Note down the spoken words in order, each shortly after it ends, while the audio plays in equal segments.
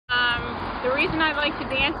The reason I like to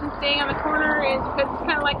dance and stay on the corner is because it's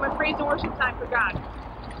kind of like my praise and worship time for God.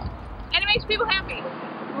 And it makes people happy.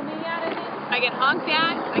 I get honked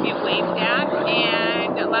at, I get waved at,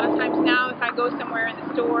 and a lot of times now if I go somewhere in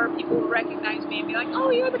the store, people will recognize me and be like,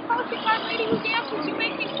 oh, you're the Crossing Guard lady who dances, you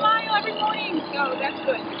make me smile every morning. So that's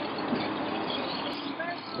good.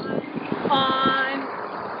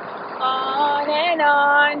 On and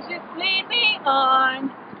on, just lead me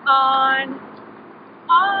on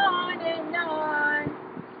and on.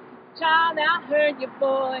 Child, I heard your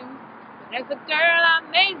voice, but as a girl I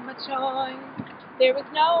made my choice. There is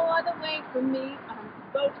no other way for me, I'm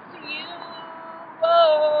devoted to you.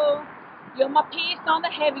 Whoa, you're my peace on the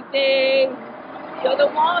heavy days. You're the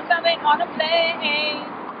warmth of it on a blaze.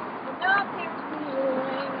 Your love takes me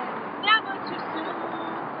away, never too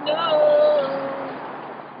soon, no.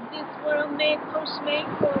 This world may push, may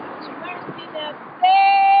pull, but your mercy never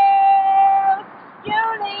fails. You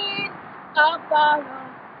lead, I'll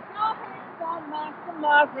follow. No hands on my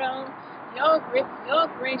tomorrow. Your grip, your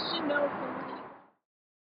grace, you know who